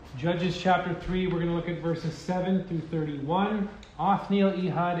Judges chapter 3, we're going to look at verses 7 through 31, Othniel,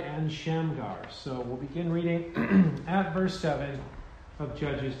 Ehud, and Shamgar. So we'll begin reading at verse 7 of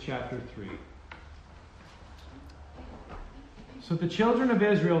Judges chapter 3. So the children of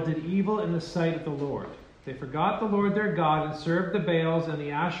Israel did evil in the sight of the Lord. They forgot the Lord their God and served the Baals and the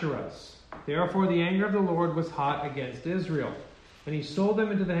Asherahs. Therefore the anger of the Lord was hot against Israel, and he sold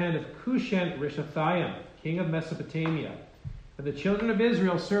them into the hand of Cushan-Rishathaim, king of Mesopotamia. And the children of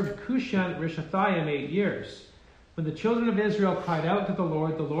Israel served Cushan-Rishathaim 8 years. When the children of Israel cried out to the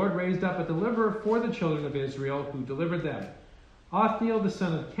Lord raised up a deliverer for the children of Israel, who delivered them, Othniel the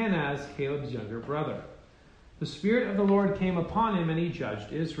son of Kenaz, Caleb's younger brother. The Spirit of the Lord came upon him, and he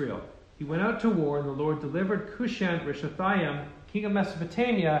judged Israel. He went out to war, and the Lord delivered Cushan-Rishathaim, king of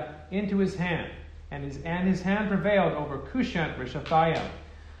Mesopotamia, into his hand, and his hand prevailed over Cushan-Rishathaim.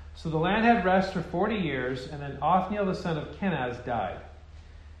 So the land had rest for 40 years, and then Othniel the son of Kenaz died.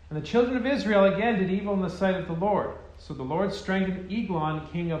 And the children of Israel again did evil in the sight of the Lord. So the Lord strengthened Eglon,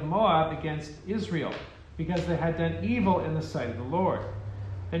 king of Moab, against Israel, because they had done evil in the sight of the Lord.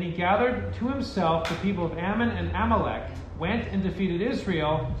 Then he gathered to himself the people of Ammon and Amalek, went and defeated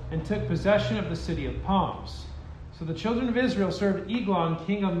Israel, and took possession of the city of palms. So the children of Israel served Eglon,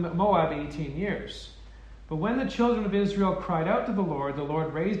 king of Moab, 18 years. But when the children of Israel cried out to the Lord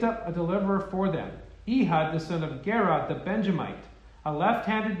raised up a deliverer for them, Ehud the son of Gera the Benjamite, a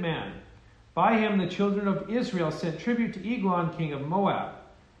left-handed man. By him the children of Israel sent tribute to Eglon, king of Moab.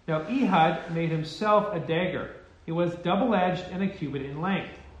 Now Ehud made himself a dagger. It was double-edged and a cubit in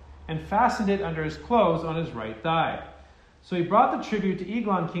length, and fastened it under his clothes on his right thigh. So he brought the tribute to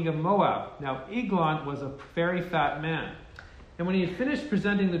Eglon, king of Moab. Now Eglon was a very fat man. And when he had finished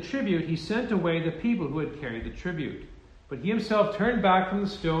presenting the tribute, he sent away the people who had carried the tribute. But he himself turned back from the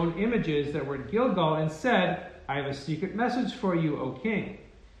stone images that were at Gilgal and said, I have a secret message for you, O king.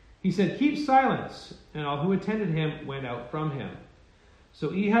 He said, keep silence. And all who attended him went out from him. So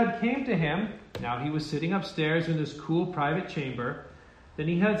Ehud came to him. Now he was sitting upstairs in his cool private chamber. Then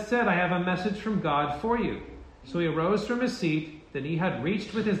Ehud said, I have a message from God for you. So he arose from his seat. Then Ehud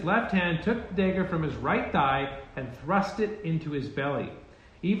reached with his left hand, took the dagger from his right thigh, and thrust it into his belly.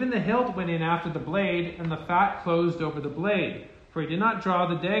 Even the hilt went in after the blade, and the fat closed over the blade, for he did not draw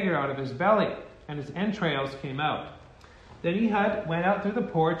the dagger out of his belly, and his entrails came out. Then Ehud went out through the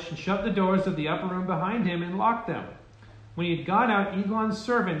porch, and shut the doors of the upper room behind him, and locked them. When he had gone out, Eglon's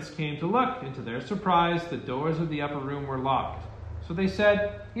servants came to look, and to their surprise, the doors of the upper room were locked. So they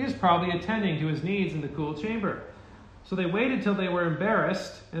said, he is probably attending to his needs in the cool chamber. So they waited till they were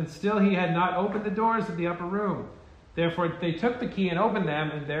embarrassed, and still he had not opened the doors of the upper room. Therefore they took the key and opened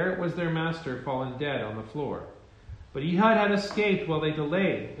them, and there was their master fallen dead on the floor. But Ehud had escaped while they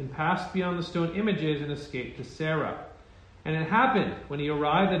delayed, and passed beyond the stone images and escaped to Sarah. And it happened, when he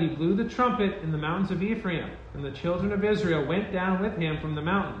arrived, that he blew the trumpet in the mountains of Ephraim, and the children of Israel went down with him from the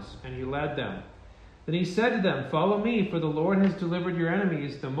mountains, and he led them. Then he said to them, follow me, for the Lord has delivered your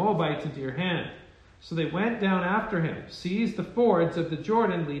enemies, the Moabites, into your hand. So they went down after him, seized the fords of the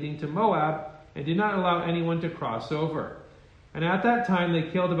Jordan leading to Moab, and did not allow anyone to cross over. And at that time they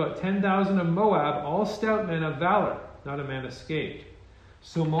killed about 10,000 of Moab, all stout men of valor. Not a man escaped.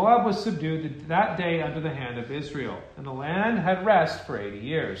 So Moab was subdued that day under the hand of Israel, and the land had rest for 80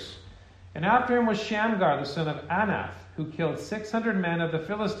 years. And after him was Shamgar the son of Anath, who killed 600 men of the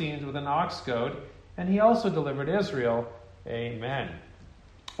Philistines with an ox goad, and he also delivered Israel. Amen.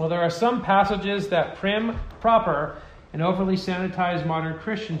 Well, there are some passages that prim, proper, and overly sanitized modern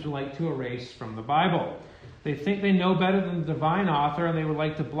Christians would like to erase from the Bible. They think they know better than the divine author, and they would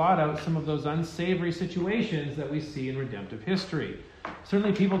like to blot out some of those unsavory situations that we see in redemptive history.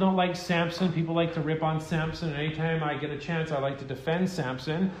 Certainly people don't like Samson. People like to rip on Samson, and anytime I get a chance, I like to defend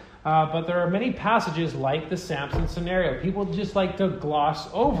Samson. But there are many passages like the Samson scenario. People just like to gloss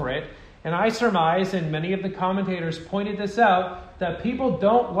over it. And I surmise, and many of the commentators pointed this out, that people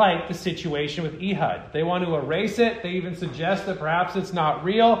don't like the situation with Ehud. They want to erase it. They even suggest that perhaps it's not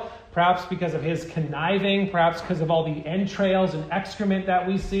real, perhaps because of his conniving, perhaps because of all the entrails and excrement that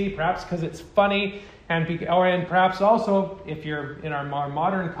we see, perhaps because it's funny, and perhaps also, if you're in our more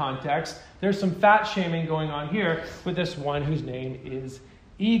modern context, there's some fat shaming going on here with this one whose name is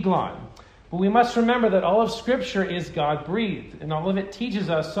Eglon. But we must remember that all of Scripture is God-breathed, and all of it teaches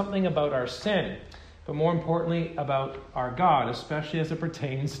us something about our sin, but more importantly, about our God, especially as it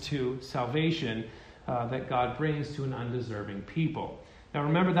pertains to salvation that God brings to an undeserving people. Now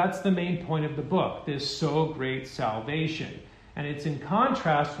remember, that's the main point of the book, this so great salvation. And it's in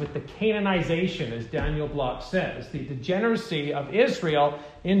contrast with the Canaanization, as Daniel Block says, the degeneracy of Israel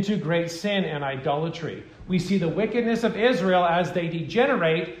into great sin and idolatry. We see the wickedness of Israel as they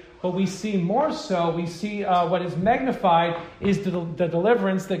degenerate, but we see more so, what is magnified is the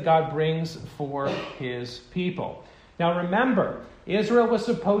deliverance that God brings for his people. Now remember, Israel was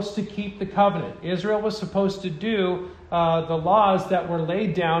supposed to keep the covenant. Israel was supposed to do the laws that were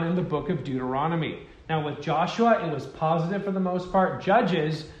laid down in the book of Deuteronomy. Now with Joshua, it was positive for the most part.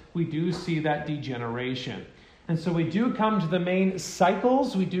 Judges, we do see that degeneration. And so we do come to the main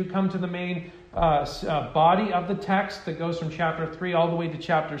cycles. We do come to the main body of the text that goes from chapter 3 all the way to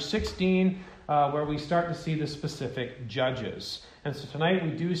chapter 16, where we start to see the specific judges. And so tonight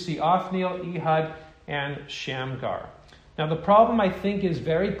we do see Othniel, Ehud, and Shamgar. Now the problem, I think, is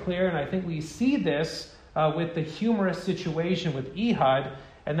very clear, and I think we see this with the humorous situation with Ehud,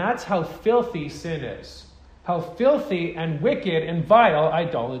 and that's how filthy sin is. How filthy and wicked and vile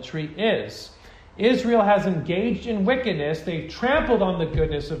idolatry is. Israel has engaged in wickedness. They've trampled on the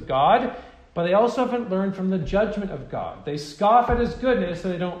goodness of God, but they also haven't learned from the judgment of God. They scoff at his goodness, so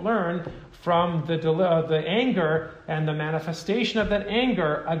they don't learn from the anger and the manifestation of that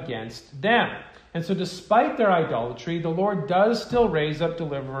anger against them. And so despite their idolatry, the Lord does still raise up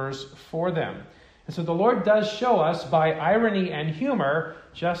deliverers for them. And so the Lord does show us by irony and humor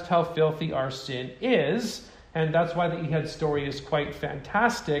just how filthy our sin is. And that's why the Ehud story is quite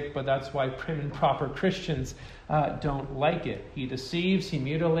fantastic, but that's why prim and proper Christians don't like it. He deceives, he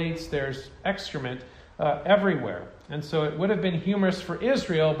mutilates, there's excrement everywhere. And so it would have been humorous for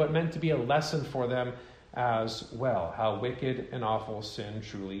Israel, but meant to be a lesson for them as well, how wicked and awful sin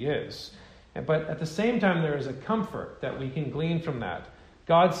truly is. But at the same time, there is a comfort that we can glean from that.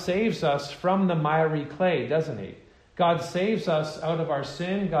 God saves us from the miry clay, doesn't he? God saves us out of our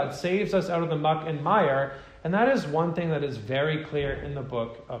sin. God saves us out of the muck and mire. And that is one thing that is very clear in the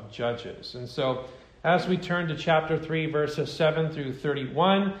book of Judges. And so as we turn to chapter 3, verses 7 through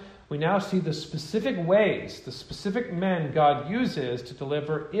 31, we now see the specific ways, the specific men God uses to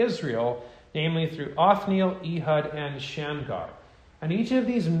deliver Israel, namely through Othniel, Ehud, and Shamgar. And each of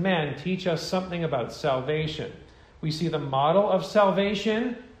these men teach us something about salvation. We see the model of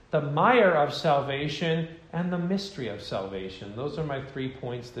salvation, the mire of salvation, and the mystery of salvation. Those are my 3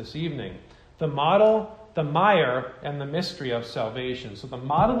 points this evening. The model, the mire, and the mystery of salvation. So the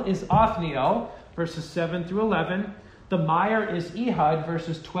model is Othniel, verses 7 through 11. The mire is Ehud,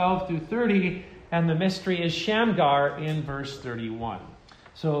 verses 12 through 30. And the mystery is Shamgar in verse 31.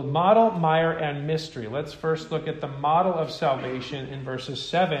 So model, mire, and mystery. Let's first look at the model of salvation in verses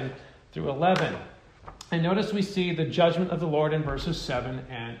 7 through 11. And notice we see the judgment of the Lord in verses 7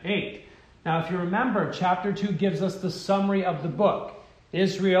 and 8. Now, if you remember, chapter 2 gives us the summary of the book.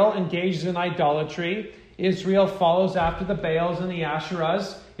 Israel engages in idolatry. Israel follows after the Baals and the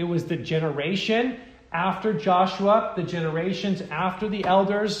Asherahs. It was the generation after Joshua, the generations after the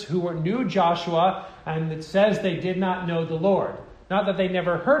elders who knew Joshua, and it says they did not know the Lord. Not that they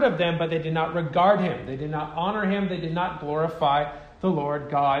never heard of them, but they did not regard him. They did not honor him. They did not glorify the Lord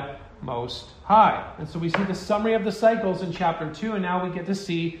God Most High. And so we see the summary of the cycles in chapter 2, and now we get to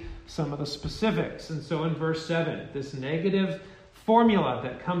see some of the specifics. And so in verse 7, this negative formula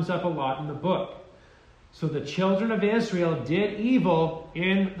that comes up a lot in the book. So the children of Israel did evil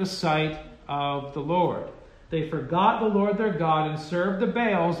in the sight of the Lord. They forgot the Lord their God and served the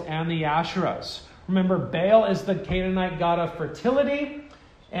Baals and the Asherahs. Remember, Baal is the Canaanite god of fertility,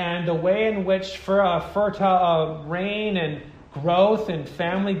 and the way in which fertile rain and growth and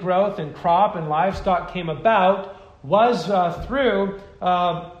family growth and crop and livestock came about was through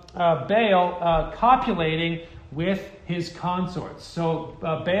Baal copulating with his consorts. So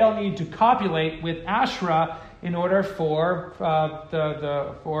Baal needed to copulate with Asherah in order for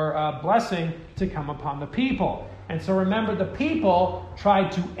blessing to come upon the people. And so remember, the people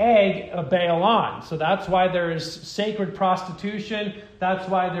tried to egg Baal on. So that's why there is sacred prostitution. That's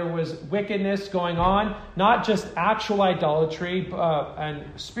why there was wickedness going on. Not just actual idolatry and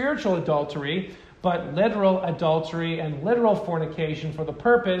spiritual adultery, but literal adultery and literal fornication for the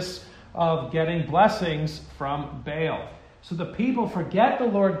purpose of getting blessings from Baal. So the people forget the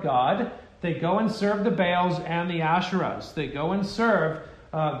Lord God. They go and serve the Baals and the Asherahs. They go and serve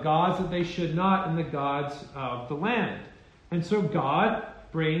gods that they should not, and the gods of the land. And so God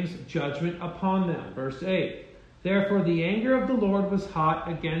brings judgment upon them. Verse 8. Therefore the anger of the Lord was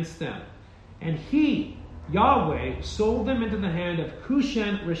hot against them. And he, Yahweh, sold them into the hand of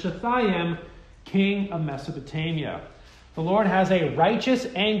Cushan-Rishathaim, king of Mesopotamia. The Lord has a righteous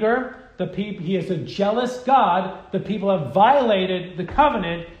anger. He is a jealous God. The people have violated the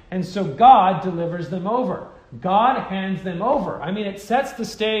covenant, and so God delivers them over. God hands them over. I mean, it sets the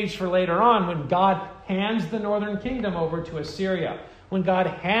stage for later on when God hands the northern kingdom over to Assyria. When God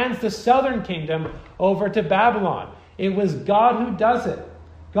hands the southern kingdom over to Babylon. It was God who does it.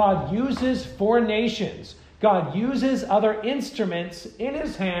 God uses foreign nations. God uses other instruments in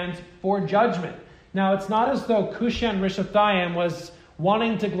his hands for judgment. Now, it's not as though Cushan-Rishathaim was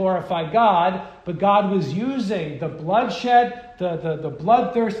wanting to glorify God, but God was using the bloodshed, the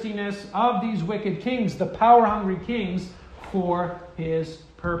bloodthirstiness of these wicked kings, the power-hungry kings, for his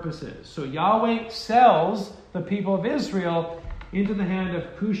purposes. So Yahweh sells the people of Israel into the hand of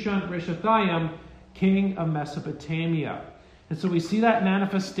Cushan-Rishathaim, king of Mesopotamia. And so we see that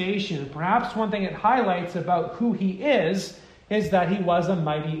manifestation. Perhaps one thing it highlights about who he is that he was a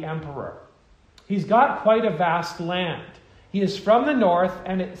mighty emperor. He's got quite a vast land. He is from the north,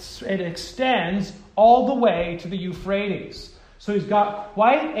 and it extends all the way to the Euphrates. So he's got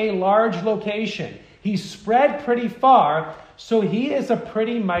quite a large location. He's spread pretty far, so he is a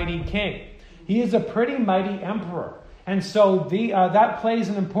pretty mighty king. He is a pretty mighty emperor. And so that plays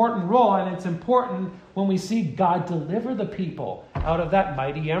an important role, and it's important when we see God deliver the people out of that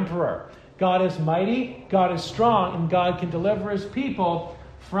mighty emperor. God is mighty, God is strong, and God can deliver his people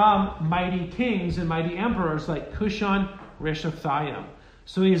from mighty kings and mighty emperors like Cushan-Rishathaim.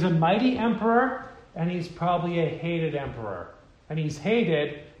 So he's a mighty emperor, and he's probably a hated emperor. And he's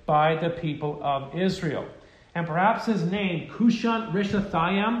hated by the people of Israel. And perhaps his name,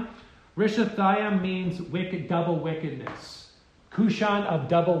 Cushan-Rishathaim, Rishathaim means double wickedness. Cushan of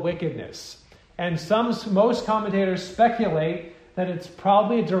double wickedness. And most commentators speculate that it's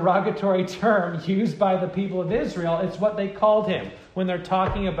probably a derogatory term used by the people of Israel. It's what they called him when they're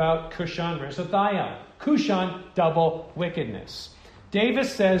talking about Cushan-Rishathaim. Cushan, double wickedness.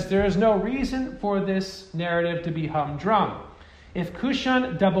 Davis says there is no reason for this narrative to be humdrum. If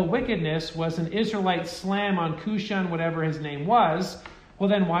Cushan, double wickedness, was an Israelite slam on Cushan, whatever his name was, well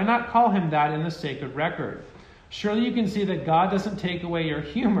then why not call him that in the sacred record? Surely you can see that God doesn't take away your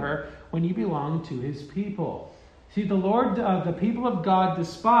humor when you belong to his people. See, the people of God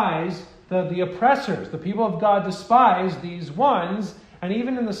despise the oppressors. The people of God despise these ones, and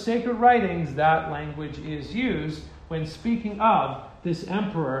even in the sacred writings, that language is used when speaking of this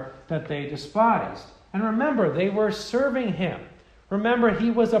emperor that they despised. And remember, they were serving him. Remember,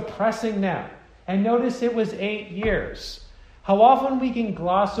 he was oppressing them. And notice it was 8 years. How often we can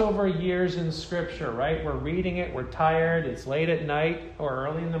gloss over years in Scripture, right? We're reading it, we're tired, it's late at night or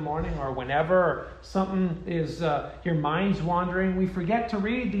early in the morning or whenever, or something is, your mind's wandering. We forget to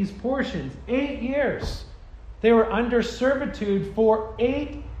read these portions. 8 years. They were under servitude for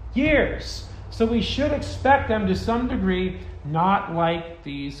 8 years. So we should expect them to some degree not like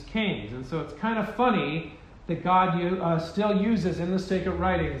these kings. And so it's kind of funny that God still uses in the sacred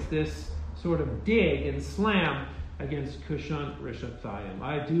writings this sort of dig and slam against Cushan-Rishathaim.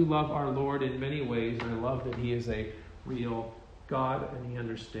 I do love our Lord in many ways, and I love that he is a real God, and he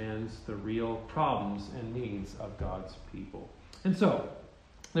understands the real problems and needs of God's people. And so,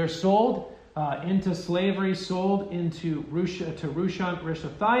 they're sold into slavery, sold into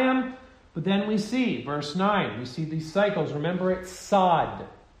Cushan-Rishathaim, but then we see, verse 9, we see these cycles. Remember, it's Sod.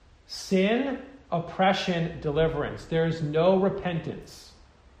 Sin, oppression, deliverance. There is no repentance.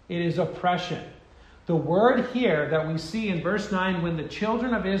 It is oppression. The word here that we see in verse 9, when the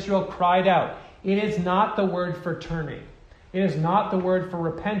children of Israel cried out, it is not the word for turning. It is not the word for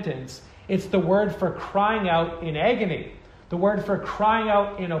repentance. It's the word for crying out in agony. The word for crying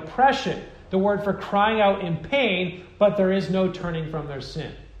out in oppression. The word for crying out in pain, but there is no turning from their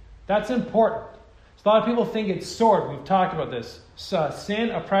sin. That's important. So a lot of people think it's sword. We've talked about this.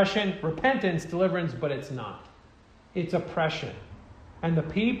 Sin, oppression, repentance, deliverance, but it's not. It's oppression. And the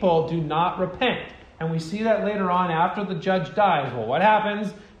people do not repent. And we see that later on after the judge dies. Well, what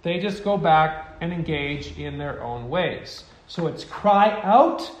happens? They just go back and engage in their own ways. So it's cry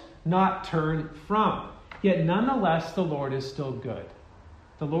out, not turn from. Yet nonetheless, the Lord is still good.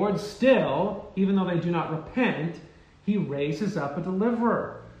 The Lord still, even though they do not repent, he raises up a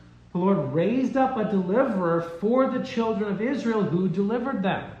deliverer. The Lord raised up a deliverer for the children of Israel who delivered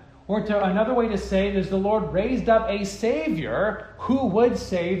them. Or another way to say it is the Lord raised up a Savior who would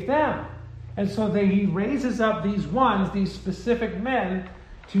save them. And so he raises up these specific men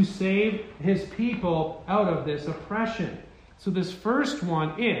to save his people out of this oppression. So this first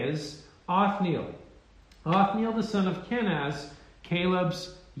one is Othniel. Othniel, the son of Kenaz,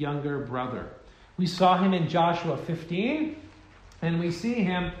 Caleb's younger brother. We saw him in Joshua 15, and we see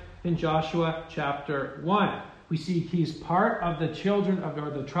him in Joshua chapter 1. We see he's part of the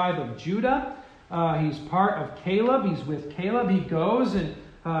the tribe of Judah. He's part of Caleb. He's with Caleb. He goes and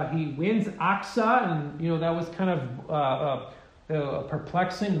he wins Aksa, and that was kind of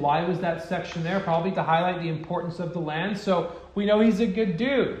perplexing. Why was that section there? Probably to highlight the importance of the land. So we know he's a good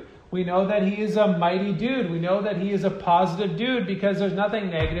dude. We know that he is a mighty dude. We know that he is a positive dude because there's nothing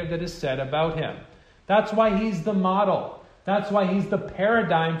negative that is said about him. That's why he's the model. That's why he's the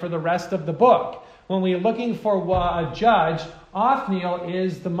paradigm for the rest of the book. When we're looking for a judge, Othniel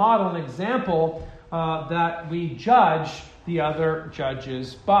is the model, an example that we judge the other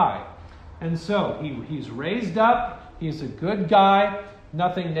judges by. And so he's raised up. He's a good guy.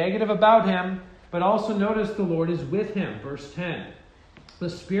 Nothing negative about him. But also notice the Lord is with him. Verse 10. The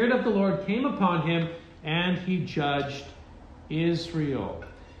Spirit of the Lord came upon him, and he judged Israel.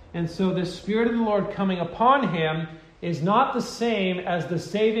 And so the Spirit of the Lord coming upon him is not the same as the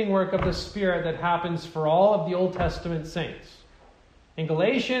saving work of the Spirit that happens for all of the Old Testament saints. In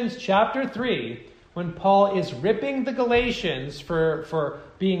Galatians chapter 3, when Paul is ripping the Galatians for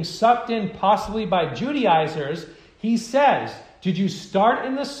being sucked in possibly by Judaizers, he says, did you start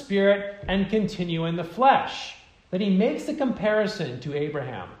in the Spirit and continue in the flesh? Then he makes the comparison to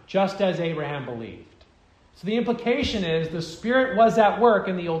Abraham, just as Abraham believed. So the implication is the Spirit was at work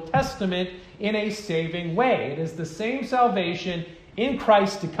in the Old Testament in a saving way. It is the same salvation in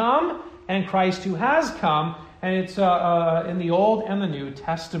Christ to come and Christ who has come, and it's in the Old and the New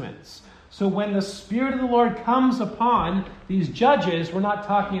Testaments. So when the Spirit of the Lord comes upon these judges, we're not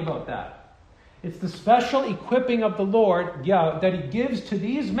talking about that. It's the special equipping of the Lord that he gives to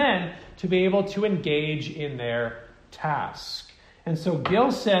these men to be able to engage in their task. And so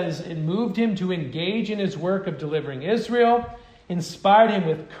Gill says it moved him to engage in his work of delivering Israel, inspired him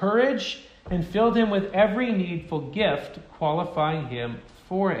with courage, and filled him with every needful gift, qualifying him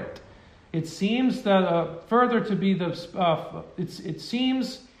for it. It seems that further to be the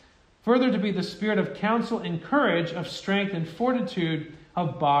spirit of counsel and courage, of strength and fortitude,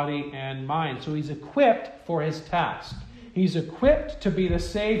 of body and mind. So he's equipped for his task. He's equipped to be the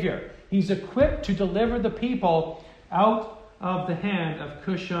Savior. He's equipped to deliver the people out of the hand of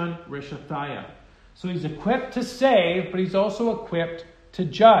Cushan-Rishathaim. So he's equipped to save, but he's also equipped to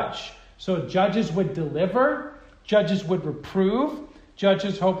judge. So judges would deliver, judges would reprove,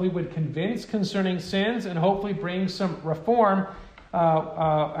 judges hopefully would convince concerning sins, and hopefully bring some reform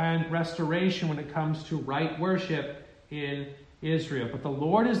and restoration when it comes to right worship in Israel. But the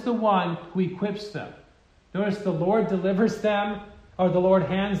Lord is the one who equips them. Notice the Lord delivers them, or the Lord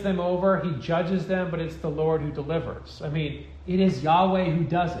hands them over. He judges them, but it's the Lord who delivers. I mean, it is Yahweh who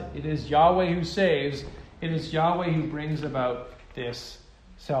does it. It is Yahweh who saves. It is Yahweh who brings about this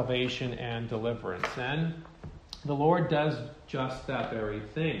salvation and deliverance. And the Lord does just that very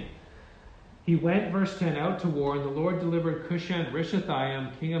thing. He went, verse 10, out to war, and the Lord delivered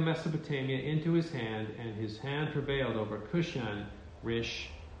Cushan-Rishathaim, king of Mesopotamia, into his hand, and his hand prevailed over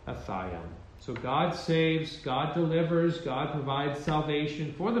Cushan-Rishathaim. So God saves, God delivers, God provides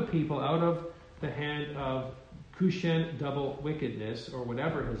salvation for the people out of the hand of Cushan, double wickedness, or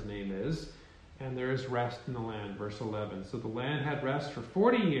whatever his name is, and there is rest in the land. Verse 11. So the land had rest for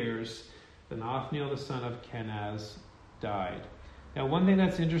 40 years, then Othniel the son of Kenaz died. Now, one thing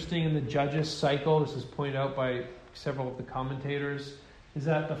that's interesting in the Judges cycle, this is pointed out by several of the commentators, is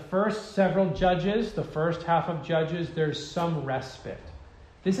that the first several Judges, the first half of Judges, there's some respite.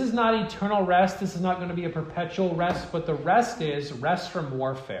 This is not eternal rest. This is not going to be a perpetual rest, but the rest is rest from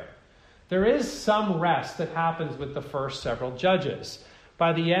warfare. There is some rest that happens with the first several Judges.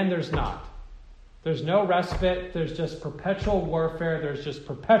 By the end, there's not. There's no respite. There's just perpetual warfare. There's just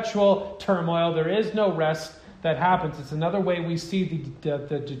perpetual turmoil. There is no rest that happens. It's another way we see the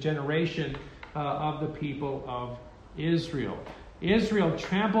degeneration of the people of Israel. Israel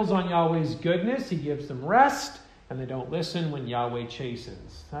tramples on Yahweh's goodness. He gives them rest, and they don't listen when Yahweh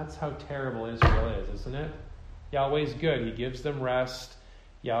chastens. That's how terrible Israel is, isn't it? Yahweh's good. He gives them rest.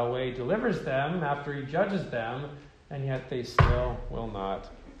 Yahweh delivers them after he judges them, and yet they still will not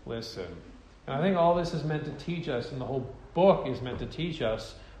listen. And I think all this is meant to teach us, and the whole book is meant to teach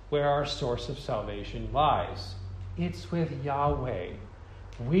us, where our source of salvation lies. It's with Yahweh.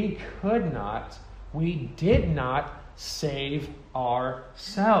 We did not save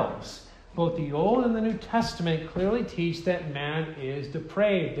ourselves. Both the Old and the New Testament clearly teach that man is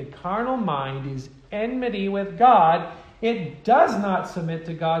depraved. The carnal mind is enmity with God. It does not submit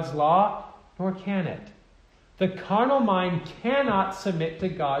to God's law, nor can it. The carnal mind cannot submit to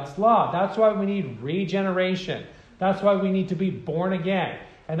God's law. That's why we need regeneration. That's why we need to be born again.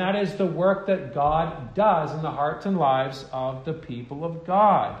 And that is the work that God does in the hearts and lives of the people of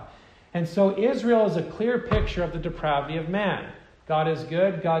God. And so Israel is a clear picture of the depravity of man. God is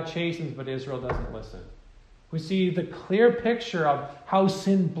good, God chastens, but Israel doesn't listen. We see the clear picture of how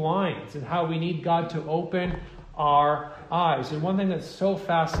sin blinds and how we need God to open our eyes. And one thing that's so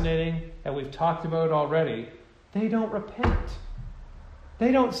fascinating, and we've talked about already, they don't repent.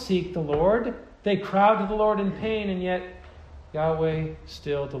 They don't seek the Lord. They crowd to the Lord in pain, and yet Yahweh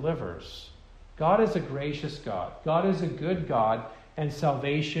still delivers. God is a gracious God. God is a good God, and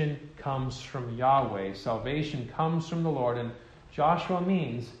salvation comes from Yahweh. Salvation comes from the Lord, and Joshua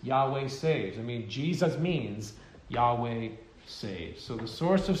means Yahweh saves. Jesus means Yahweh saves. So the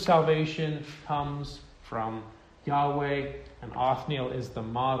source of salvation comes from Yahweh, and Othniel is the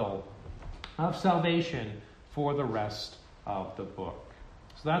model of salvation for the rest of the book.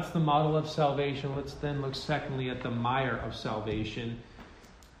 So that's the model of salvation. Let's then look secondly at the mire of salvation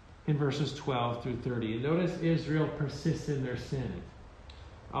in verses 12 through 30. And notice Israel persists in their sin.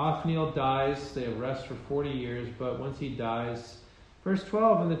 Othniel dies. They have rest for 40 years, but once he dies, verse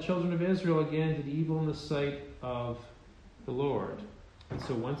 12, and the children of Israel again did evil in the sight of the Lord. And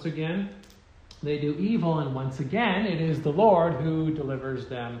so once again, they do evil, and once again, it is the Lord who delivers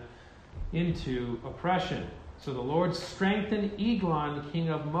them into oppression. So the Lord strengthened Eglon, king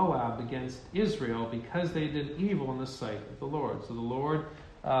of Moab, against Israel because they did evil in the sight of the Lord. So the Lord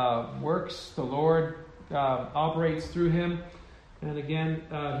works, the Lord operates through him. And again,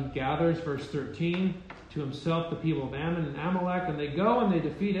 he gathers, verse 13, to himself the people of Ammon and Amalek, and they go and they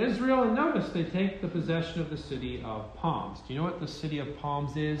defeat Israel. And notice they take the possession of the city of palms. Do you know what the city of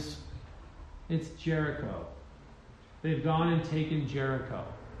palms is? It's Jericho. They've gone and taken Jericho.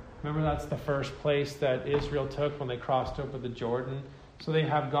 Remember, that's the first place that Israel took when they crossed over the Jordan. So they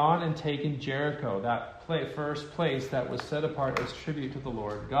have gone and taken Jericho, that first place that was set apart as tribute to the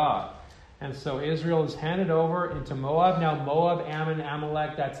Lord God. And so Israel is handed over into Moab. Now Moab, Ammon,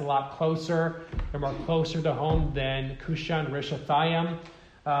 Amalek, that's a lot closer. They're more closer to home than Cushan, Rishathaim.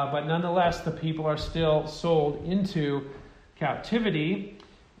 But nonetheless, the people are still sold into captivity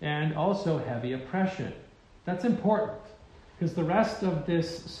and also heavy oppression. That's important, because the rest of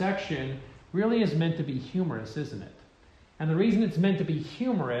this section really is meant to be humorous, isn't it? And the reason it's meant to be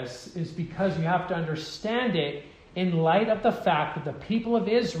humorous is because you have to understand it in light of the fact that the people of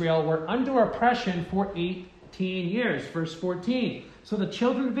Israel were under oppression for 18 years. Verse 14. So the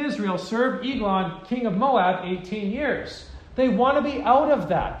children of Israel served Eglon, king of Moab, 18 years. They want to be out of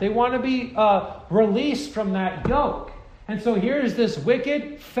that. They want to be released from that yoke. And so here's this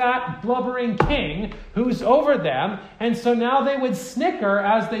wicked, fat, blubbering king who's over them. And so now they would snicker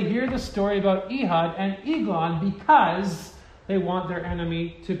as they hear the story about Ehud and Eglon because they want their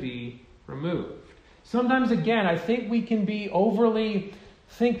enemy to be removed. Sometimes, again, I think we can be overly,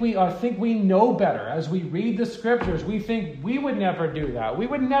 think we know better. As we read the scriptures, we think we would never do that. We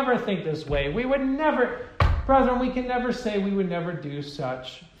would never think this way. We would never, brethren, we can never say we would never do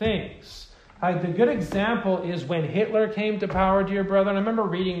such things. The good example is when Hitler came to power, dear brethren. I remember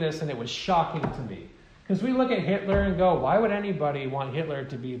reading this and it was shocking to me. Because we look at Hitler and go, why would anybody want Hitler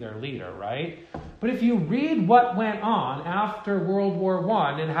to be their leader, right? But if you read what went on after World War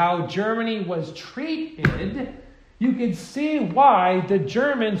I and how Germany was treated, you could see why the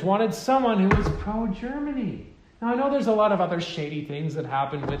Germans wanted someone who was pro-Germany. Now, I know there's a lot of other shady things that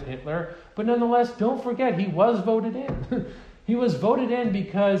happened with Hitler, but nonetheless, don't forget, he was voted in. He was voted in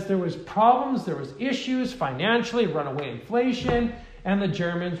because there was problems, there was issues financially, runaway inflation, and the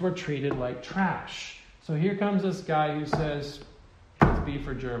Germans were treated like trash. So here comes this guy who says, let's be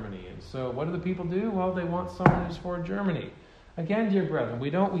for Germany. And so what do the people do? Well, they want someone who's for Germany. Again, dear brethren, we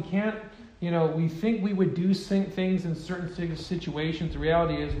can't, we think we would do things in certain situations. The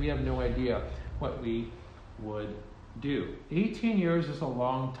reality is we have no idea what we would do. 18 years is a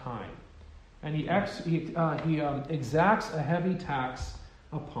long time. And he exacts a heavy tax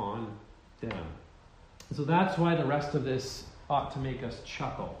upon them. So that's why the rest of this ought to make us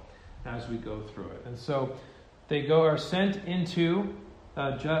chuckle as we go through it. And so they are sent into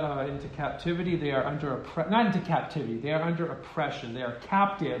captivity. They are not into captivity. They are under oppression. They are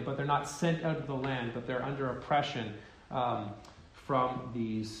captive, but they're not sent out of the land, but they're under oppression from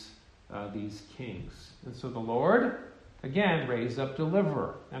these kings. And so the Lord, again, raised up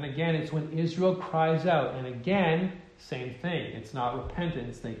deliverer. And again, it's when Israel cries out. And again, same thing. It's not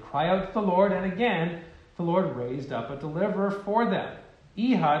repentance. They cry out to the Lord, and again, the Lord raised up a deliverer for them.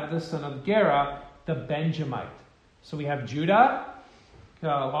 Ehud, the son of Gera, the Benjamite. So we have Judah,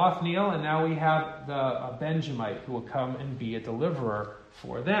 Othniel, and now we have the Benjamite who will come and be a deliverer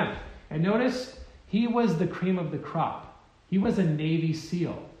for them. And notice, he was the cream of the crop. He was a Navy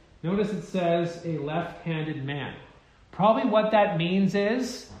SEAL. Notice it says a left-handed man. Probably what that means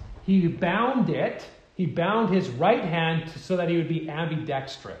is he bound his right hand so that he would be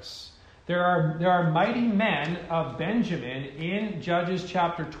ambidextrous. There are mighty men of Benjamin in Judges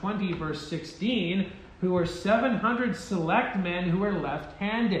chapter 20, verse 16, who are 700 select men who are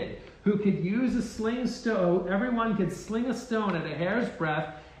left-handed. who could use a sling stone. Everyone could sling a stone at a hair's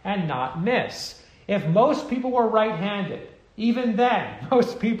breadth and not miss. If most people were right-handed, even then,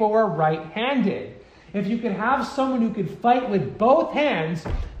 most people were right-handed. If you could have someone who could fight with both hands,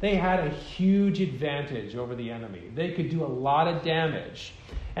 they had a huge advantage over the enemy. They could do a lot of damage.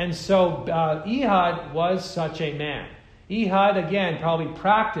 And so Ehud was such a man. Ehud, again, probably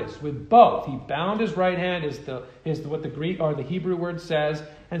practiced with both. He bound his right hand, is what the Greek or the Hebrew word says,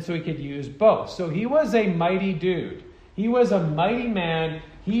 and so he could use both. So he was a mighty dude. He was a mighty man.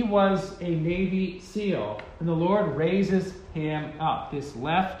 He was a Navy SEAL. And the Lord raises him up, this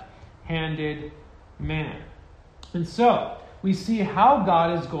left-handed man. And so we see how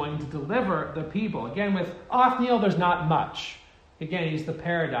God is going to deliver the people. Again, with Othniel, there's not much. Again, he's the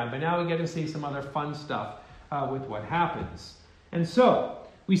paradigm. But now we get to see some other fun stuff with what happens. And so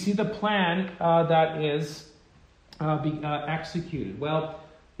we see the plan that is executed. Well,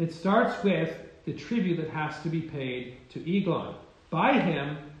 it starts with the tribute that has to be paid to Eglon. By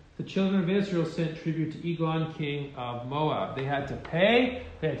him, the children of Israel sent tribute to Eglon, king of Moab. They had to pay,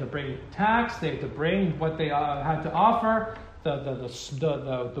 they had to bring tax, they had to bring what they had to offer.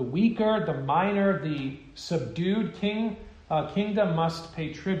 The weaker, the minor, the subdued kingdom must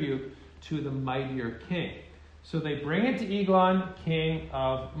pay tribute to the mightier king. So they bring it to Eglon, king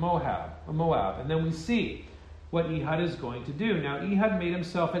of Moab. And then we see what Ehud is going to do. Now, Ehud made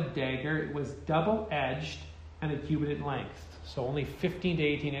himself a dagger. It was double-edged and a cubit in length. So only 15 to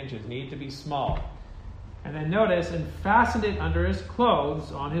 18 inches, need to be small. And then notice, and fastened it under his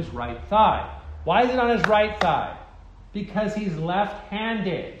clothes on his right thigh. Why is it on his right thigh? Because he's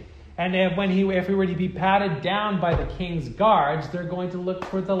left-handed. And if he were to be patted down by the king's guards, they're going to look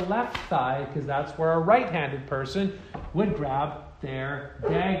for the left thigh, because that's where a right-handed person would grab their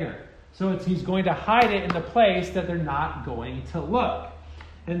dagger. So he's going to hide it in the place that they're not going to look.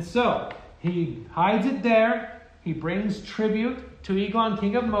 And so he hides it there. He brings tribute to Eglon,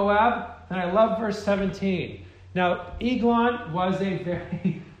 king of Moab. And I love verse 17. Now, Eglon was a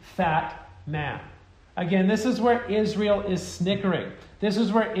very fat man. Again, this is where Israel is snickering. This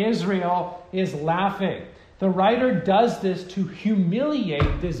is where Israel is laughing. The writer does this to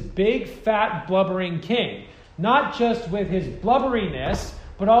humiliate this big, fat, blubbering king. Not just with his blubberiness,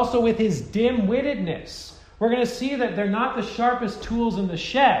 but also with his dim-wittedness. We're going to see that they're not the sharpest tools in the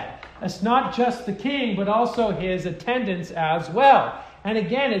shed. It's not just the king, but also his attendants as well. And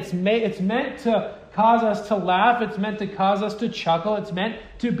again, it's meant to cause us to laugh. It's meant to cause us to chuckle. It's meant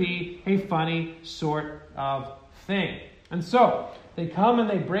to be a funny sort of thing. And so they come and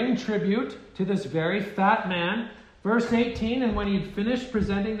they bring tribute to this very fat man. Verse 18, and when he had finished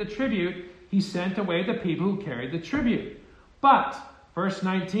presenting the tribute, he sent away the people who carried the tribute. But, verse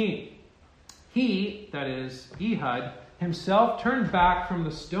 19, he, that is Ehud, himself turned back from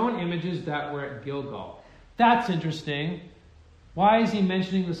the stone images that were at Gilgal. That's interesting. Why is he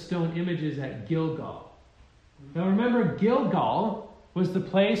mentioning the stone images at Gilgal? Now remember, Gilgal was the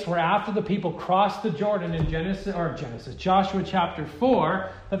place where after the people crossed the Jordan in Joshua chapter 4,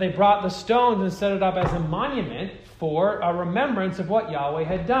 that they brought the stones and set it up as a monument for a remembrance of what Yahweh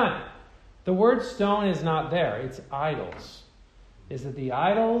had done. The word stone is not there. It's idols. Is it the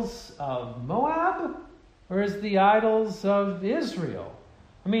idols of Moab? Or is it the idols of Israel?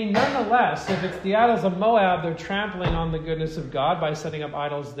 I mean, nonetheless, if it's the idols of Moab, they're trampling on the goodness of God by setting up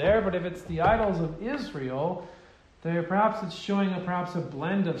idols there. But if it's the idols of Israel, perhaps it's showing perhaps a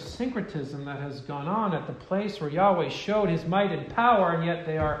blend of syncretism that has gone on at the place where Yahweh showed his might and power, and yet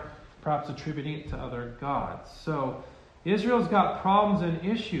they are perhaps attributing it to other gods. So Israel's got problems and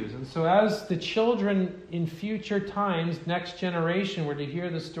issues. And so as the children in future times, next generation, were to hear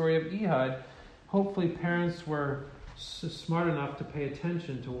the story of Ehud, hopefully parents were smart enough to pay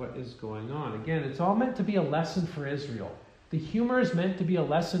attention to what is going on. Again, it's all meant to be a lesson for Israel. The humor is meant to be a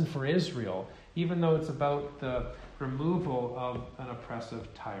lesson for Israel, even though it's about the removal of an oppressive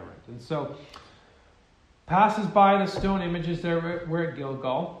tyrant. And so, passes by the stone images there were at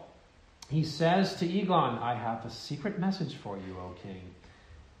Gilgal. He says to Eglon, I have a secret message for you, O king.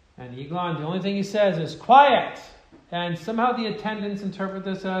 And Eglon, the only thing he says is, quiet! And somehow the attendants interpret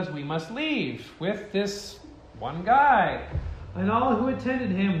this as, we must leave with this one guy. And all who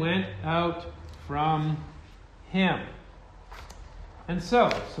attended him went out from him. And so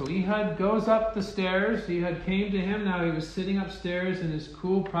Ehud goes up the stairs. Ehud came to him. Now he was sitting upstairs in his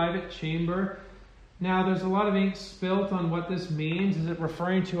cool private chamber. Now there's a lot of ink spilt on what this means. Is it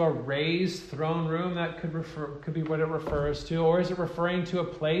referring to a raised throne room? That could be what it refers to. Or is it referring to a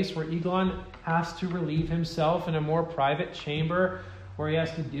place where Eglon has to relieve himself in a more private chamber where he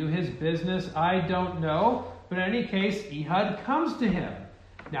has to do his business? I don't know. But in any case, Ehud comes to him.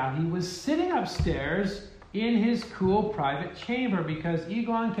 Now he was sitting upstairs in his cool private chamber because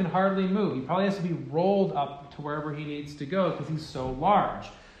Eglon can hardly move. He probably has to be rolled up to wherever he needs to go because he's so large.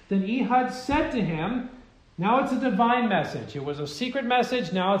 Then Ehud said to him, now it's a divine message. It was a secret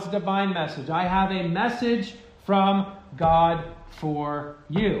message, now it's a divine message. I have a message from God for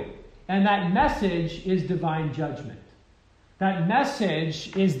you. And that message is divine judgment. That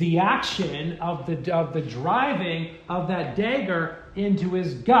message is the action of the driving of that dagger into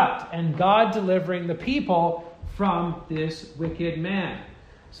his gut and God delivering the people from this wicked man.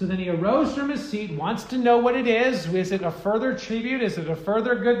 So then he arose from his seat, wants to know what it is. Is it a further tribute? Is it a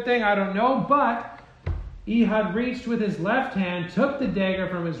further good thing? I don't know. But Ehud reached with his left hand, took the dagger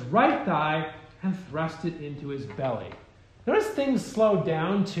from his right thigh, and thrust it into his belly. Notice things slow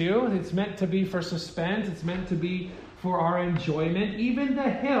down too. It's meant to be for suspense. It's meant to be for our enjoyment. Even the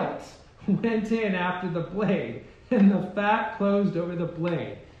hilt went in after the blade, and the fat closed over the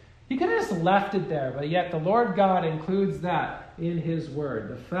blade. He could have just left it there, but yet the Lord God includes that in his word.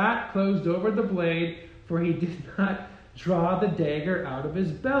 The fat closed over the blade, for he did not draw the dagger out of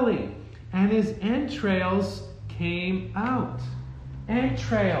his belly, and his entrails came out.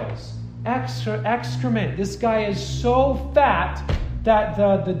 Entrails, excrement. This guy is so fat that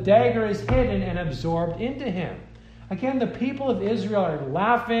the dagger is hidden and absorbed into him. Again, the people of Israel are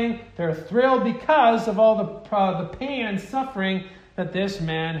laughing. They're thrilled because of all the pain and suffering that this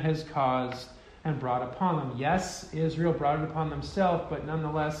man has caused and brought upon them. Yes, Israel brought it upon themselves, but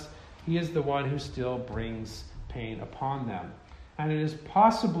nonetheless, he is the one who still brings pain upon them. And it is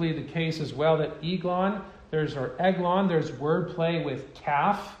possibly the case as well that Eglon, there's wordplay with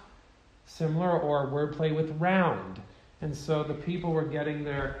calf, similar, or wordplay with round. And so the people were getting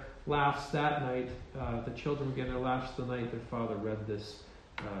their laughs that night. The children were getting their laughs the night their father read this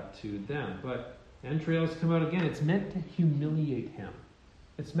to them. But entrails come out again. It's meant to humiliate him.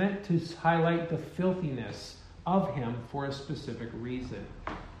 It's meant to highlight the filthiness of him for a specific reason.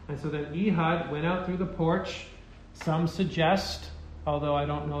 And so then Ehud went out through the porch. Some suggest, although I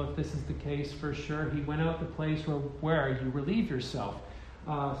don't know if this is the case for sure, he went out the place where you relieve yourself.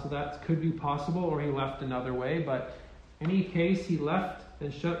 So that could be possible, or he left another way. But in any case, he left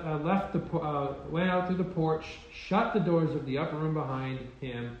and went out through the porch, shut the doors of the upper room behind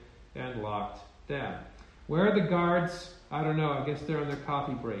him, and locked them. Where are the guards? I don't know. I guess they're on their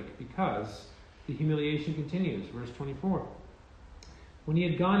coffee break, because the humiliation continues. Verse 24. When he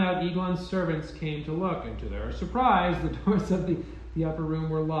had gone out, Eglon's servants came to look, and to their surprise, the doors of the upper room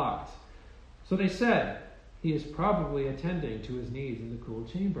were locked. So they said, he is probably attending to his needs in the cool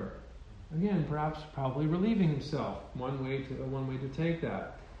chamber. Again, probably relieving himself. One way to take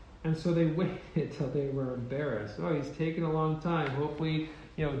that. And so they waited till they were embarrassed. Oh, he's taking a long time. Hopefully,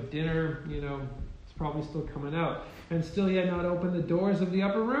 dinner, it's probably still coming out. And still he had not opened the doors of the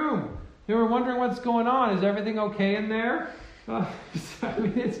upper room. They were wondering what's going on. Is everything okay in there?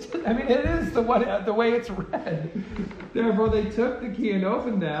 It is the way it's read. Therefore they took the key and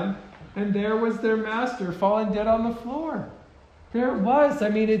opened them, and there was their master fallen dead on the floor. There it was.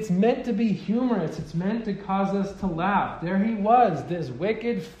 It's meant to be humorous. It's meant to cause us to laugh. There he was, this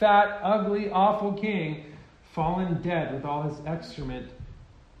wicked, fat, ugly, awful king, fallen dead with all his excrement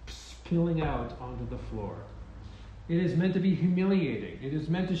spilling out onto the floor. It is meant to be humiliating. It is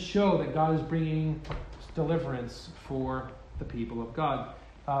meant to show that God is bringing deliverance for the people of God,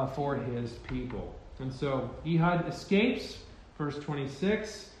 for his people. And so Ehud escapes, verse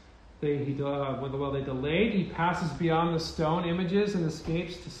 26. While they delayed, he passes beyond the stone images and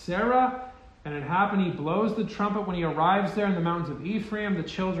escapes to Sarah. And it happened, he blows the trumpet when he arrives there in the mountains of Ephraim. The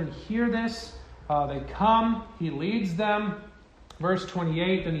children hear this. They come. He leads them. Verse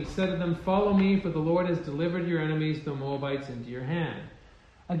 28, then he said to them, follow me, for the Lord has delivered your enemies, the Moabites, into your hand.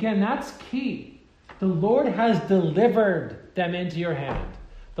 Again, that's key. The Lord has delivered them into your hand.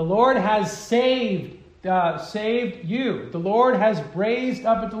 The Lord has saved you. The Lord has raised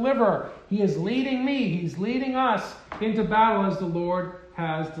up a deliverer. He is leading me. He's leading us into battle as the Lord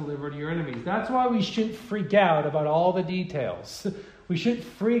has delivered your enemies. That's why we shouldn't freak out about all the details. We shouldn't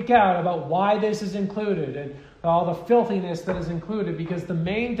freak out about why this is included and all the filthiness that is included, because the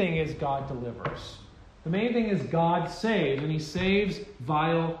main thing is God delivers. The main thing is God saves, and he saves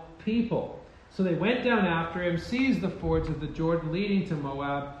vile people. So they went down after him, seized the fords of the Jordan leading to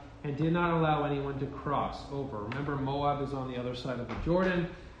Moab, and did not allow anyone to cross over. Remember, Moab is on the other side of the Jordan.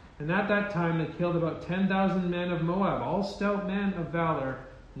 And at that time they killed about 10,000 men of Moab, all stout men of valor.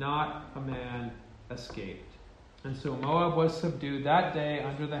 Not a man escaped. And so Moab was subdued that day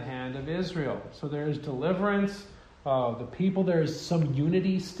under the hand of Israel. So there is deliverance. The people, there is some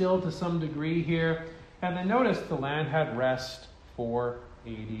unity still to some degree here. And then notice the land had rest for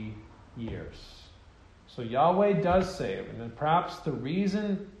 80 years. So Yahweh does save, and then perhaps the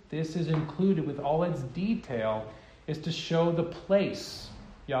reason this is included with all its detail is to show the place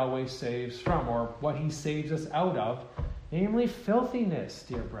Yahweh saves from, or what he saves us out of, namely filthiness,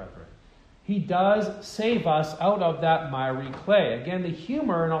 dear brethren. He does save us out of that miry clay. Again, the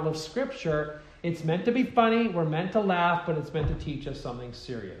humor in all of Scripture, it's meant to be funny, we're meant to laugh, but it's meant to teach us something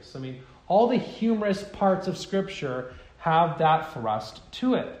serious. I mean, all the humorous parts of Scripture have that thrust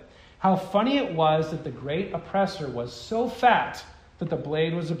to it. How funny it was that the great oppressor was so fat that the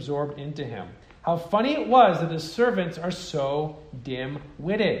blade was absorbed into him. How funny it was that his servants are so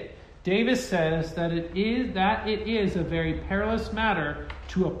dim-witted. Davis says that it is a very perilous matter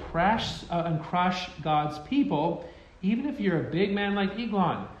to oppress and crush God's people, even if you're a big man like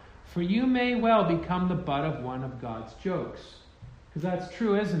Eglon, for you may well become the butt of one of God's jokes. Because that's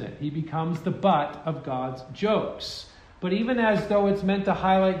true, isn't it? He becomes the butt of God's jokes. But even as though it's meant to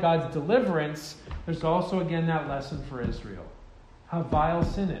highlight God's deliverance, there's also, again, that lesson for Israel. How vile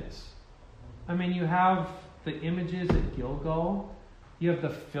sin is. I mean, you have the images at Gilgal. You have the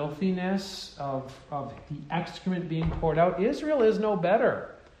filthiness of the excrement being poured out. Israel is no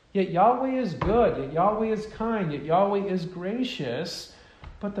better. Yet Yahweh is good. Yet Yahweh is kind. Yet Yahweh is gracious.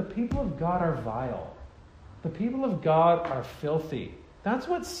 But the people of God are vile. The people of God are filthy. That's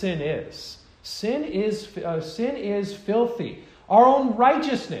what sin is. Sin is filthy. Our own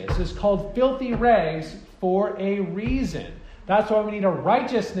righteousness is called filthy rags for a reason. That's why we need a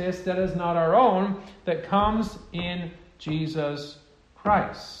righteousness that is not our own, that comes in Jesus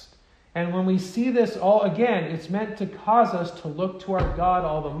Christ. And when we see this all again, it's meant to cause us to look to our God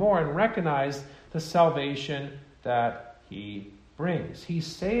all the more and recognize the salvation that he brings. He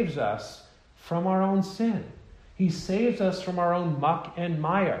saves us from our own sin. He saves us from our own muck and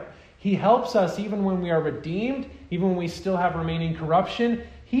mire. He helps us even when we are redeemed, even when we still have remaining corruption.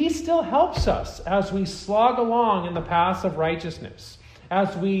 He still helps us as we slog along in the paths of righteousness,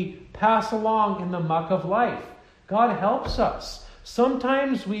 as we pass along in the muck of life. God helps us.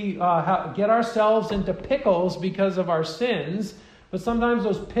 Sometimes we get ourselves into pickles because of our sins, but sometimes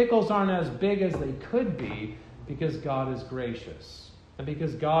those pickles aren't as big as they could be because God is gracious, and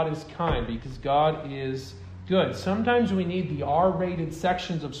because God is kind, because God is good. Sometimes we need the R-rated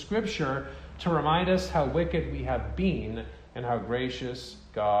sections of Scripture to remind us how wicked we have been and how gracious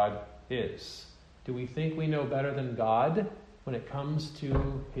God is. Do we think we know better than God when it comes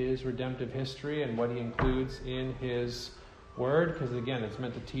to his redemptive history and what he includes in his word? Because again, it's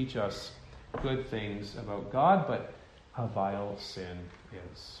meant to teach us good things about God, but how vile sin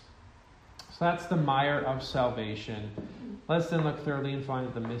is. So that's the mire of salvation. Let's then look thoroughly and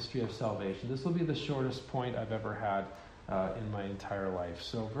find the mystery of salvation. This will be the shortest point I've ever had in my entire life.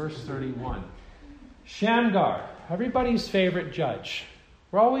 So verse 31. Shamgar, everybody's favorite judge.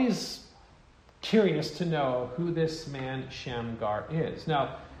 We're always curious to know who this man Shamgar is.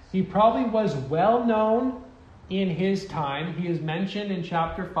 Now, he probably was well known in his time. He is mentioned in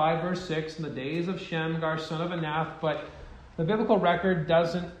chapter 5, verse 6, in the days of Shamgar, son of Anath, but the biblical record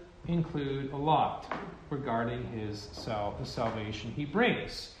doesn't include a lot regarding the salvation he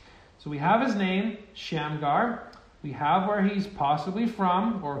brings. So we have his name, Shamgar. We have where he's possibly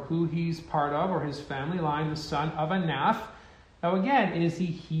from, or who he's part of, or his family line, the son of Anath. Now again, is he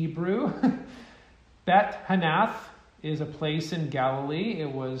Hebrew? Bet Hanath is a place in Galilee.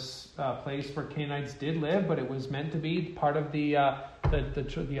 It was a place where Canaanites did live, but it was meant to be part of the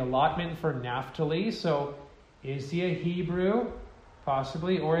allotment for Naphtali. So is he a Hebrew?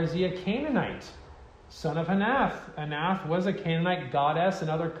 Possibly. Or is he a Canaanite? Son of Anath. Anath was a Canaanite goddess,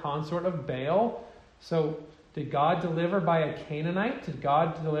 another consort of Baal. So did God deliver by a Canaanite? Did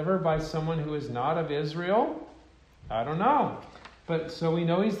God deliver by someone who is not of Israel? I don't know. But so we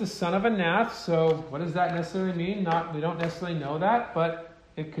know he's the son of Anath. So what does that necessarily mean? We don't necessarily know that, but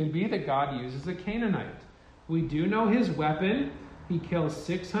it could be that God uses a Canaanite. We do know his weapon. He kills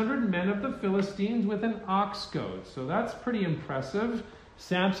 600 men of the Philistines with an ox goad. So that's pretty impressive.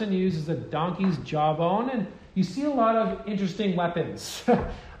 Samson uses a donkey's jawbone, and you see a lot of interesting weapons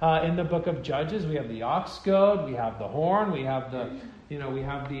in the book of Judges. We have the ox goad, we have the horn, we have the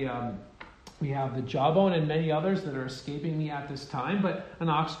jawbone, and many others that are escaping me at this time. But an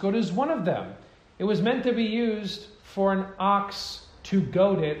ox goad is one of them. It was meant to be used for an ox to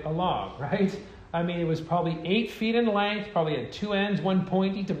goad it along, right? I mean, it was probably 8 feet in length, probably had 2 ends, one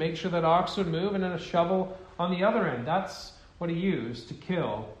pointy to make sure that ox would move, and then a shovel on the other end. That's what he used to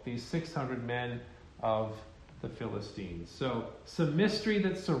kill these 600 men of the Philistines. So some mystery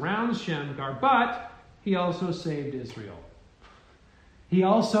that surrounds Shamgar, but he also saved Israel. He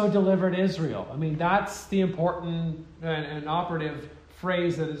also delivered Israel. I mean, that's the important and operative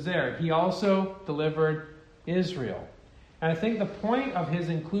phrase that is there. He also delivered Israel. And I think the point of his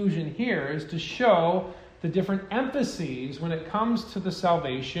inclusion here is to show the different emphases when it comes to the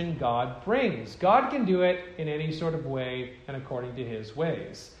salvation God brings. God can do it in any sort of way and according to his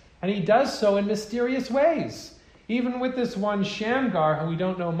ways. And he does so in mysterious ways. Even with this one Shamgar, who we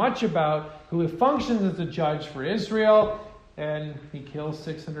don't know much about, who functions as a judge for Israel, and he kills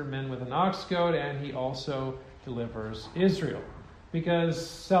 600 men with an ox goad, and he also delivers Israel. Because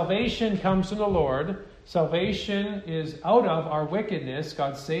salvation comes from the Lord. Salvation is out of our wickedness.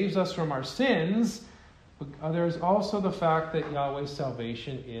 God saves us from our sins. But there is also the fact that Yahweh's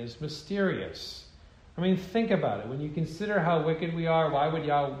salvation is mysterious. I mean, think about it. When you consider how wicked we are,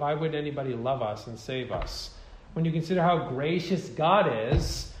 why would anybody love us and save us? When you consider how gracious God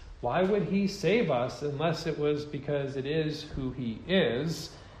is, why would he save us unless it was because it is who he is?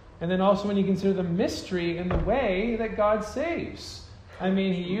 And then also when you consider the mystery in the way that God saves. I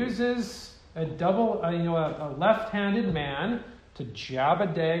mean, he uses a left-handed man to jab a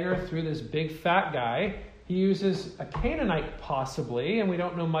dagger through this big fat guy. He uses a Canaanite possibly, and we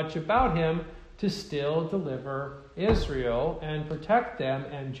don't know much about him, to still deliver Israel and protect them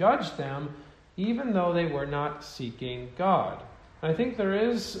and judge them, even though they were not seeking God. I think there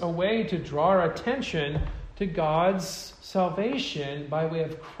is a way to draw our attention to God's salvation by way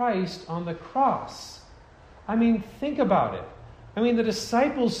of Christ on the cross. I mean, think about it. I mean, the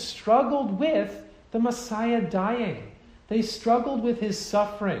disciples struggled with the Messiah dying. They struggled with his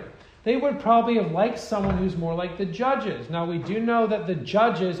suffering. They would probably have liked someone who's more like the judges. Now, we do know that the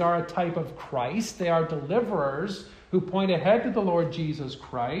judges are a type of Christ. They are deliverers who point ahead to the Lord Jesus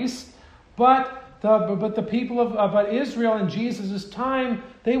Christ. But the people of Israel in Jesus' time,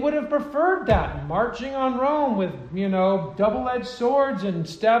 they would have preferred that, marching on Rome with, double-edged swords and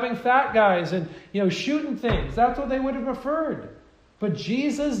stabbing fat guys and, shooting things. That's what they would have preferred. But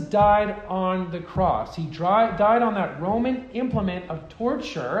Jesus died on the cross. He died on that Roman implement of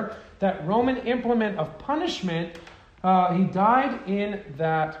torture, that Roman implement of punishment. He died in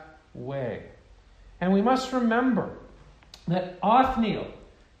that way. And we must remember that Othniel,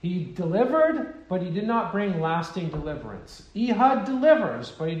 he delivered, but he did not bring lasting deliverance. Ehud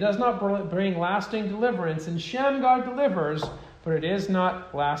delivers, but he does not bring lasting deliverance. And Shamgar delivers, but it is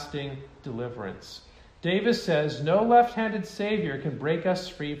not lasting deliverance. Davis says, "No left-handed Savior can break us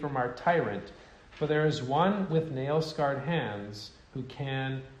free from our tyrant, but there is one with nail-scarred hands who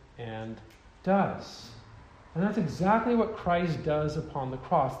can and does." And that's exactly what Christ does upon the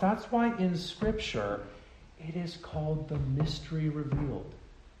cross. That's why in Scripture it is called the mystery revealed.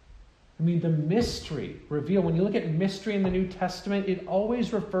 I mean, the mystery revealed. When you look at mystery in the New Testament, it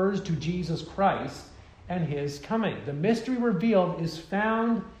always refers to Jesus Christ and his coming. The mystery revealed is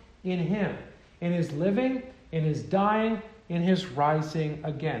found in him, in his living, in his dying, in his rising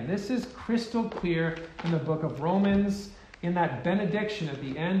again. This is crystal clear in the book of Romans, in that benediction at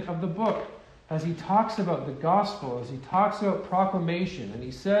the end of the book, as he talks about the gospel, as he talks about proclamation. And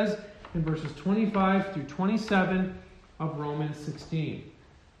he says in verses 25 through 27 of Romans 16,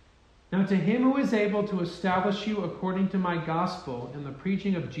 "Now to him who is able to establish you according to my gospel and the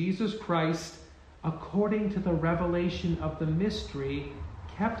preaching of Jesus Christ, according to the revelation of the mystery,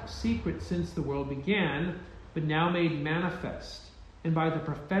 kept secret since the world began, but now made manifest, and by the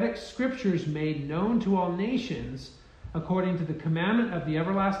prophetic scriptures made known to all nations, according to the commandment of the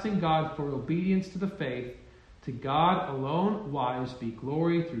everlasting God for obedience to the faith, to God alone wise be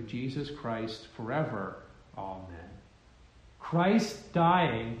glory through Jesus Christ forever. Amen." Christ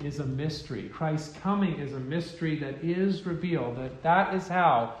dying is a mystery. Christ coming is a mystery that is revealed. That is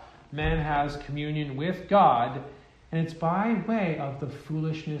how man has communion with God. And it's by way of the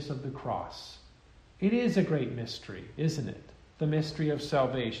foolishness of the cross. It is a great mystery, isn't it? The mystery of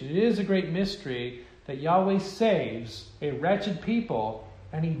salvation. It is a great mystery that Yahweh saves a wretched people,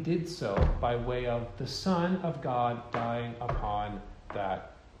 and he did so by way of the Son of God dying upon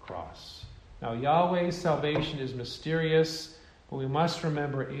that cross. Now, Yahweh's salvation is mysterious, but we must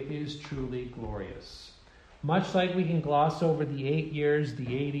remember it is truly glorious. Much like we can gloss over the 8 years,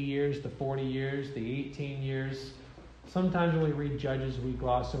 the 80 years, the 40 years, the 18 years, sometimes when we read Judges, we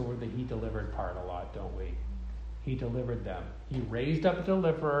gloss over the he delivered part a lot, don't we? He delivered them. He raised up a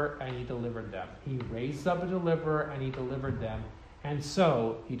deliverer, and he delivered them. He raised up a deliverer, and he delivered them. And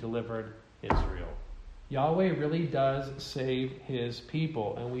so he delivered Israel. Yahweh really does save his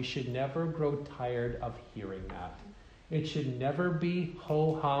people, and we should never grow tired of hearing that. It should never be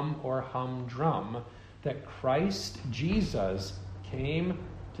ho-hum or humdrum that Christ Jesus came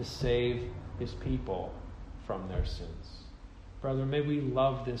to save his people from their sins. Brother, may we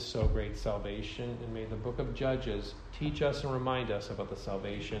love this so great salvation, and may the book of Judges teach us and remind us about the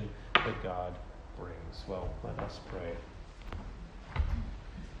salvation that God brings. Well, let us pray.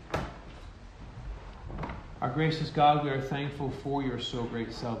 Our gracious God, we are thankful for your so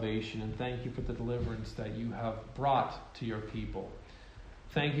great salvation, and thank you for the deliverance that you have brought to your people.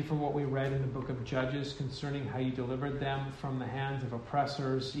 Thank you for what we read in the book of Judges concerning how you delivered them from the hands of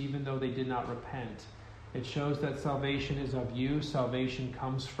oppressors, even though they did not repent. It shows that salvation is of you, salvation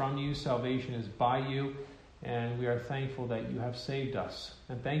comes from you, salvation is by you, and we are thankful that you have saved us.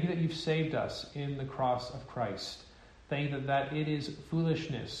 And thank you that you've saved us in the cross of Christ. Thank you that it is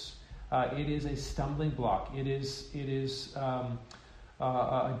foolishness. It is a stumbling block. It is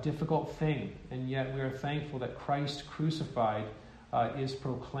a difficult thing, and yet we are thankful that Christ crucified is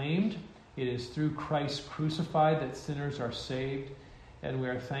proclaimed. It is through Christ crucified that sinners are saved, and we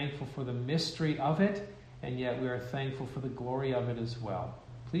are thankful for the mystery of it, and yet we are thankful for the glory of it as well.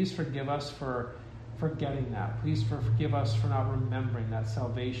 Please forgive us for forgetting that. Please forgive us for not remembering that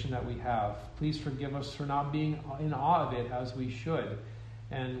salvation that we have. Please forgive us for not being in awe of it as we should.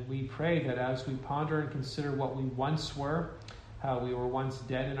 And we pray that as we ponder and consider what we once were, how we were once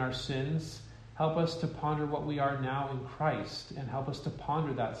dead in our sins, help us to ponder what we are now in Christ, and help us to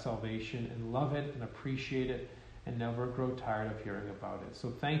ponder that salvation and love it and appreciate it and never grow tired of hearing about it. So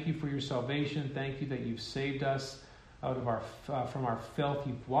thank you for your salvation. Thank you that you've saved us out of from our filth.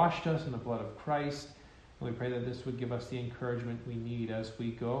 You've washed us in the blood of Christ. And we pray that this would give us the encouragement we need as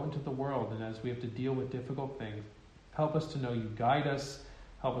we go into the world and as we have to deal with difficult things. Help us to know you guide us.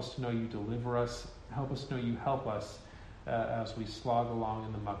 Help us to know you deliver us. Help us to know you help us as we slog along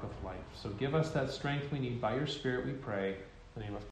in the muck of life. So give us that strength we need by your Spirit, we pray. In the name of